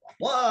 blah, blah,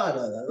 blah,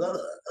 blah, blah, blah,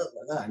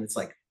 blah, blah. And it's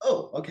like,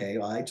 oh, okay,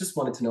 well, I just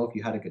wanted to know if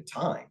you had a good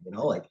time,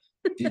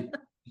 did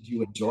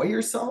you enjoy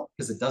yourself?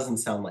 Because it doesn't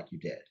sound like you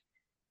did.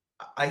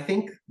 I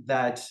think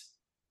that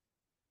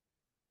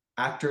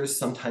actors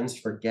sometimes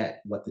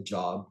forget what the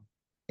job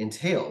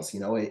entails.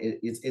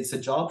 It's a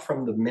job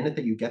from the minute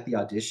that you get the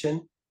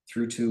audition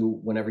through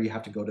to whenever you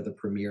have to go to the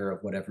premiere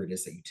of whatever it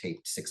is that you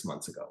taped 6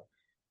 months ago.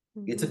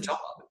 Mm-hmm. It's a job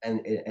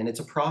and it's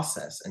a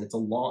process, and it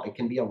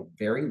can be a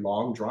very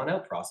long, drawn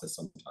out process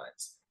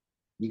sometimes.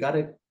 You got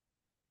to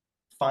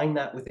find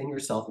that within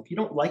yourself. If you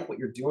don't like what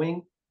you're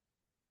doing,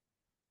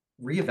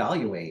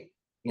 reevaluate.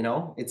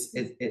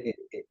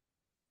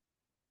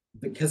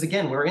 Because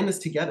again, we're in this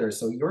together.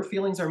 So your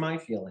feelings are my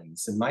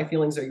feelings and my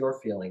feelings are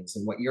your feelings,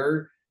 and what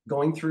you're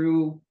going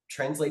through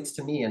translates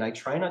to me. And I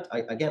try not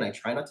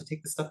to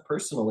take this stuff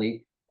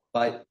personally,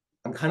 but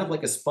I'm kind of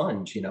like a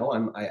sponge,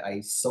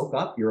 I soak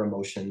up your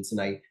emotions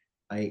and I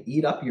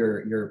eat up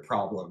your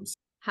problems.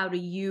 How do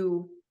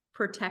you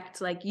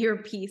protect your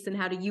peace, and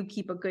how do you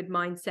keep a good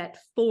mindset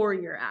for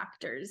your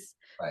actors?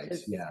 Right.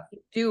 Yeah.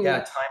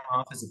 Time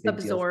off is a big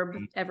absorb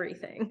deal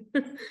everything.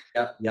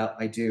 Yeah,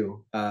 I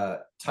do.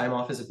 Time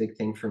off is a big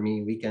thing for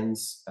me.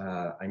 Weekends,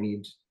 I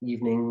need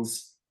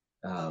evenings.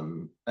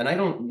 And I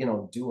don't,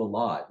 do a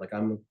lot.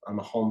 I'm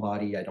a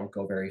homebody. I don't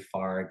go very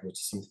far. I go to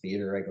some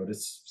theater. I go to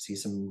see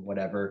some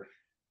whatever.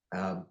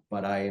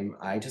 But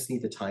I just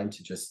need the time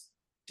to just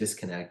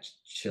disconnect,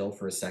 chill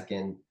for a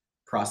second,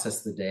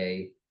 process the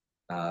day.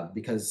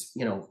 Because,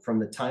 from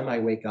the time I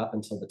wake up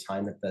until the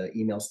time that the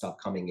emails stop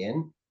coming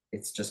in,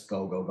 it's just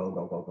go, go, go,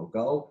 go, go, go,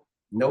 go.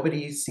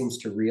 Nobody seems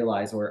to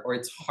realize, or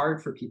it's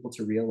hard for people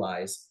to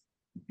realize,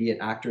 be it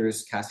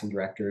actors, casting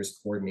directors,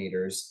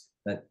 coordinators,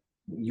 that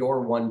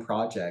your one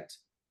project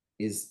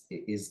is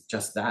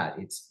just that.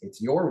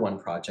 It's your one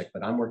project,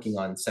 but I'm working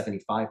on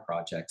 75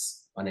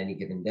 projects on any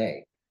given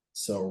day.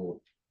 So,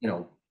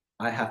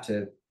 I have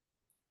to,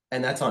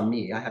 and that's on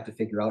me. I have to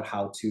figure out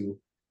how to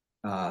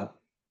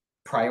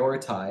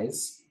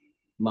prioritize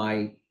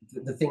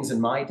the things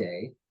in my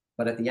day.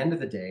 But at the end of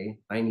the day,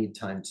 I need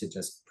time to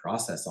just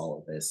process all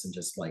of this and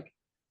just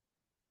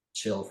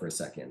chill for a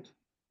second.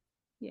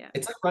 Yeah.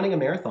 It's like running a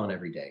marathon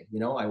every day.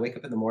 I wake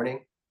up in the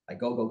morning, I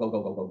go, go, go,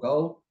 go, go, go,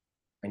 go.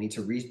 I need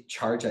to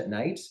recharge at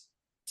night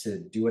to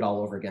do it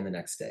all over again the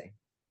next day.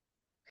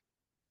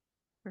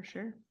 For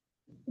sure.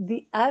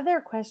 The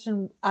other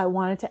question I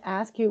wanted to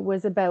ask you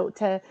was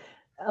about a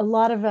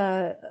lot of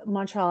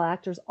Montreal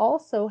actors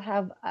also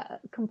have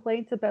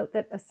complaints about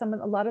that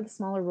a lot of the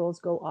smaller roles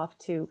go off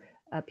to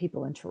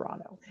people in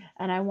Toronto.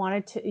 And I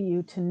wanted to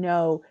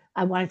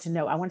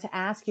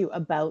ask you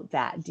about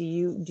that. Do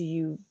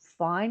you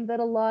find that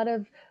a lot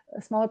of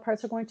smaller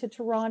parts are going to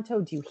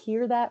Toronto. Do you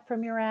hear that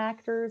from your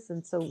actors?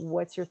 And so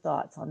what's your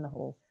thoughts on the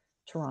whole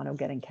Toronto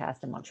getting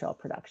cast in Montreal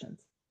productions?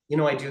 You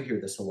know, I do hear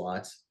this a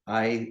lot.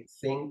 I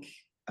think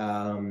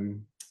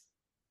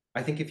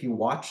if you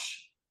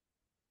watch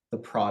the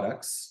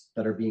products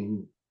that are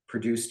being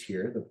produced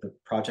here, the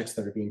projects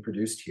that are being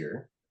produced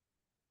here,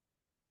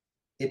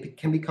 it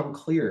can become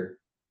clear.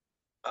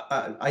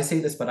 I say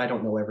this, but I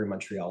don't know every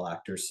Montreal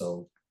actor,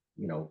 so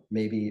you know,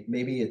 maybe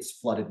it's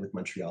flooded with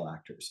Montreal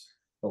actors.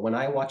 But when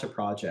I watch a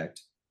project,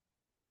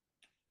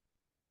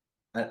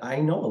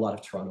 I know a lot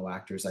of Toronto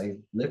actors. I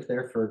lived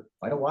there for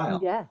quite a while.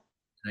 Yeah.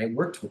 And I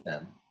worked with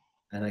them,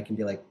 and I can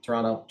be like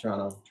Toronto,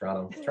 Toronto,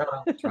 Toronto,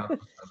 Toronto, Toronto,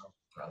 Toronto,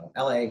 Toronto,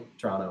 LA,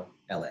 Toronto,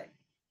 LA.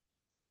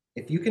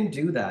 If you can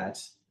do that,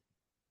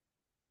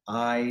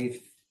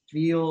 I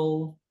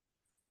feel,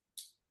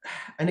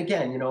 and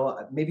again, you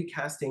know, maybe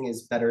casting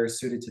is better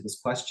suited to this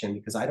question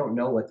because I don't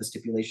know what the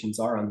stipulations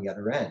are on the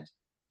other end.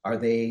 Are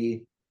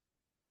they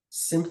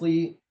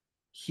simply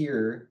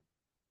here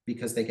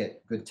because they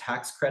get good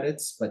tax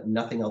credits, but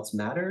nothing else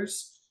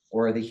matters?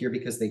 Or are they here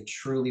because they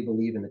truly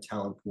believe in the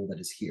talent pool that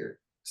is here?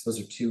 So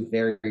those are two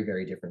very,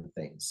 very different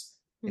things.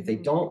 Mm-hmm. If they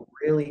don't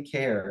really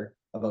care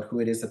about who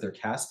it is that they're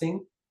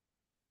casting,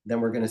 then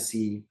we're going to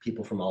see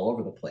people from all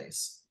over the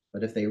place.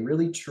 But if they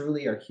really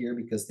truly are here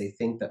because they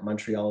think that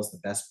Montreal is the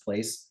best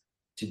place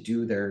to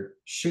do their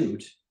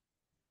shoot,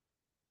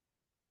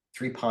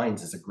 Three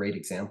Pines is a great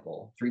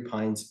example. Three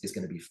Pines is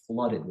going to be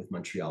flooded with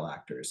Montreal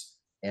actors.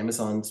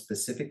 Amazon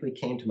specifically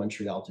came to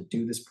Montreal to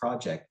do this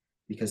project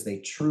because they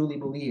truly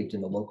believed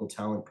in the local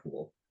talent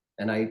pool.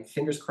 And I,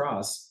 fingers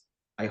crossed,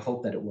 I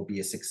hope that it will be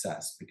a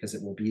success because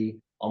it will be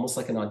almost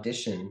like an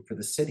audition for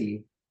the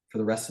city, for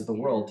the rest of the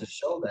world, to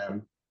show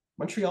them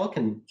Montreal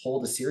can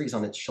hold a series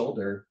on its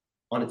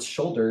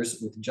shoulders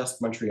with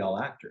just Montreal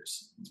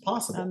actors. It's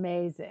possible.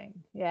 Amazing.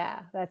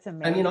 Yeah, that's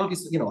amazing. I mean,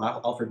 obviously, you know,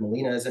 Alfred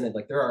Molina is in it.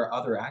 Like there are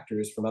other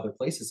actors from other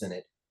places in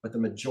it, but the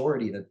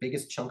majority, the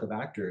biggest chunk of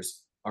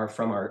actors are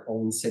from our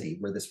own city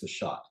where this was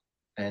shot.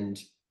 And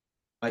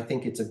I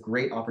think it's a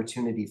great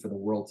opportunity for the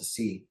world to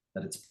see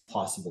that it's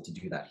possible to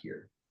do that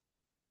here.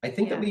 I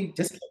think that we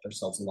discount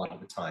ourselves a lot of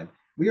the time.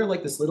 We are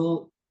like this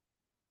little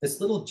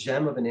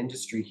gem of an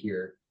industry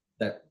here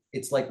that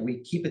it's like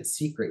we keep it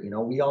secret, you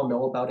know, we all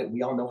know about it.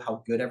 We all know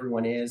how good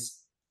everyone is.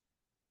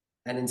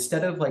 And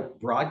instead of like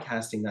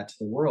broadcasting that to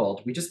the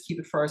world, we just keep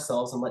it for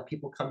ourselves and let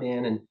people come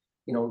in and,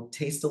 you know,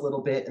 taste a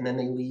little bit and then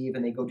they leave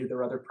and they go do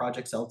their other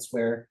projects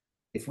elsewhere.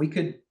 If we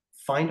could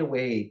find a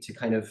way to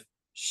kind of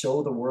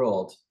show the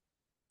world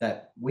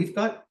that we've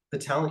got the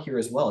talent here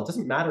as well. It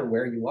doesn't matter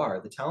where you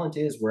are. The talent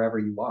is wherever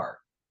you are.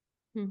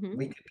 Mm-hmm.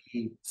 We could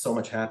be so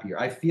much happier.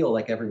 I feel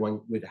like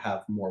everyone would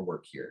have more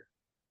work here.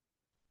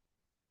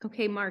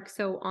 Okay, Mark.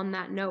 So on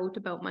that note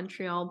about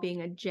Montreal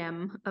being a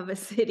gem of a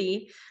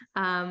city,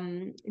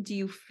 do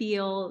you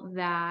feel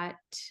that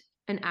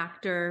an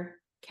actor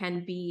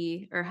can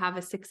be or have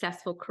a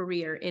successful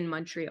career in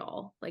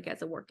Montreal, like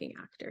as a working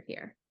actor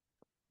here?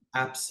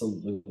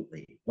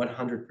 Absolutely,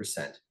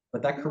 100%.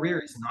 But that career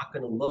is not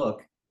going to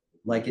look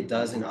like it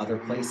does in other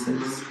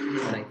places.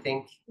 And I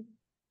think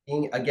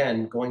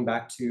going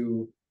back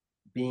to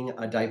being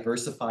a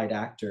diversified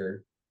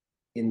actor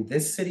in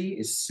this city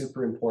is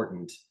super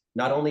important.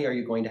 Not only are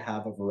you going to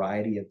have a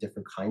variety of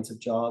different kinds of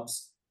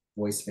jobs,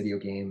 voice, video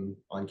game,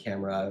 on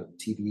camera,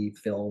 TV,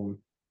 film,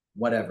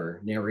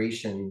 whatever,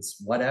 narrations,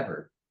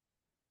 whatever.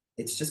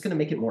 It's just going to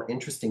make it more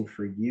interesting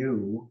for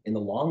you in the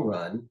long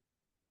run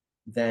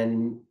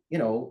than, you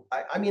know,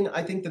 I mean,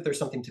 I think that there's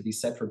something to be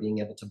said for being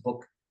able to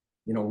book,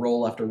 you know,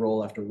 role after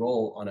role after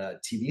role on a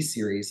TV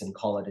series and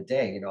call it a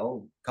day, you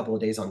know, a couple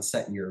of days on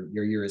set and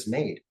your year is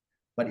made.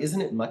 But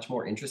isn't it much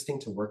more interesting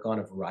to work on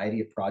a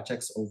variety of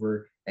projects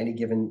over any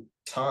given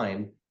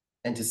time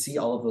and to see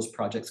all of those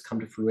projects come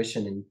to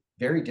fruition in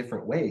very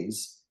different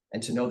ways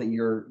and to know that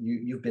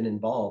you've been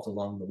involved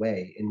along the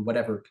way in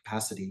whatever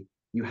capacity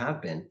you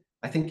have been?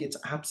 I think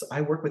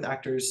I work with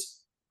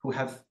actors who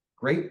have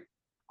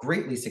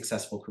greatly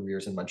successful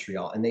careers in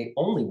Montreal and they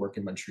only work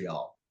in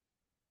Montreal.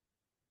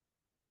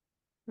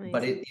 Amazing.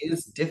 But it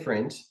is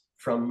different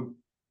from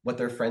what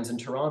their friends in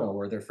Toronto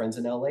or their friends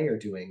in LA are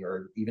doing,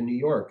 or even New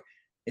York.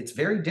 It's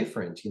very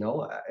different, you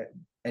know,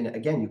 and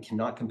again, you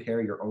cannot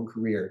compare your own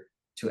career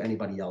to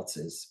anybody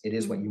else's. It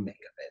is what you make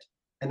of it.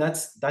 And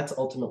that's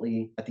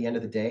ultimately, at the end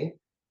of the day,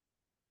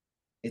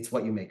 it's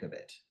what you make of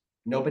it.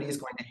 Nobody is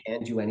going to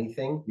hand you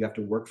anything. You have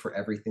to work for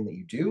everything that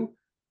you do.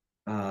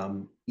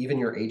 Even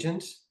your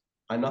agent,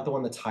 I'm not the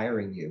one that's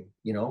hiring you,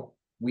 you know.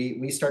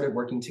 We started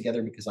working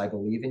together because I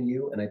believe in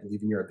you and I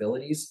believe in your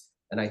abilities.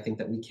 And I think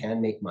that we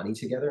can make money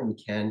together and we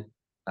can,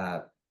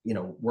 you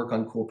know, work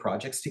on cool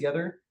projects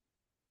together.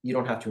 You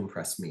don't have to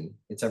impress me.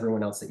 It's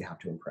everyone else that you have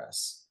to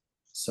impress.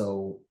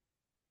 So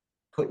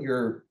put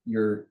your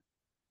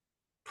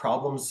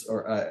problems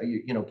or,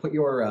 you know, put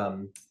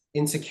your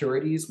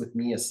insecurities with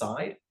me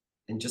aside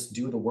and just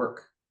do the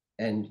work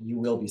and you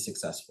will be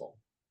successful.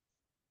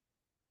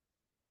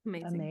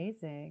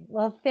 Amazing.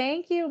 Well,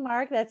 thank you,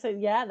 Mark. That's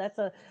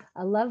a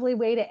lovely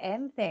way to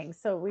end things.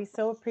 So we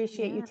so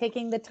appreciate you Yeah.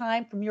 taking the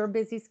time from your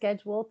busy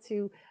schedule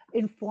to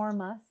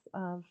inform us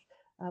of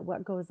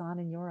what goes on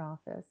in your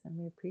office, and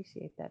we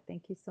appreciate that.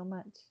 Thank you so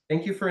much.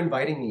 Thank you for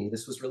inviting me.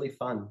 This was really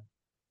fun.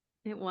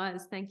 It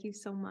was. Thank you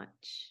so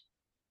much.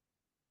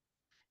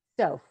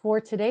 So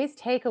for today's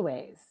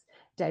takeaways,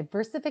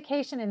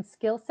 diversification in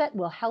skill set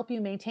will help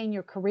you maintain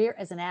your career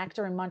as an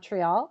actor in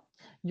Montreal.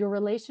 Your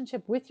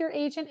relationship with your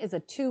agent is a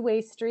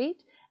two-way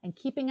street, and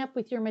keeping up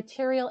with your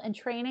material and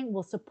training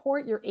will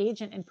support your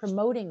agent in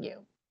promoting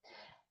you.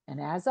 And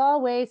as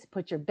always,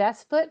 put your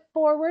best foot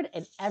forward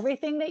in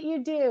everything that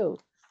you do.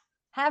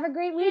 Have a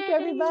great week, Yay.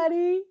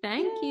 everybody.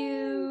 Thank Yay.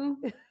 you.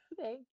 Thank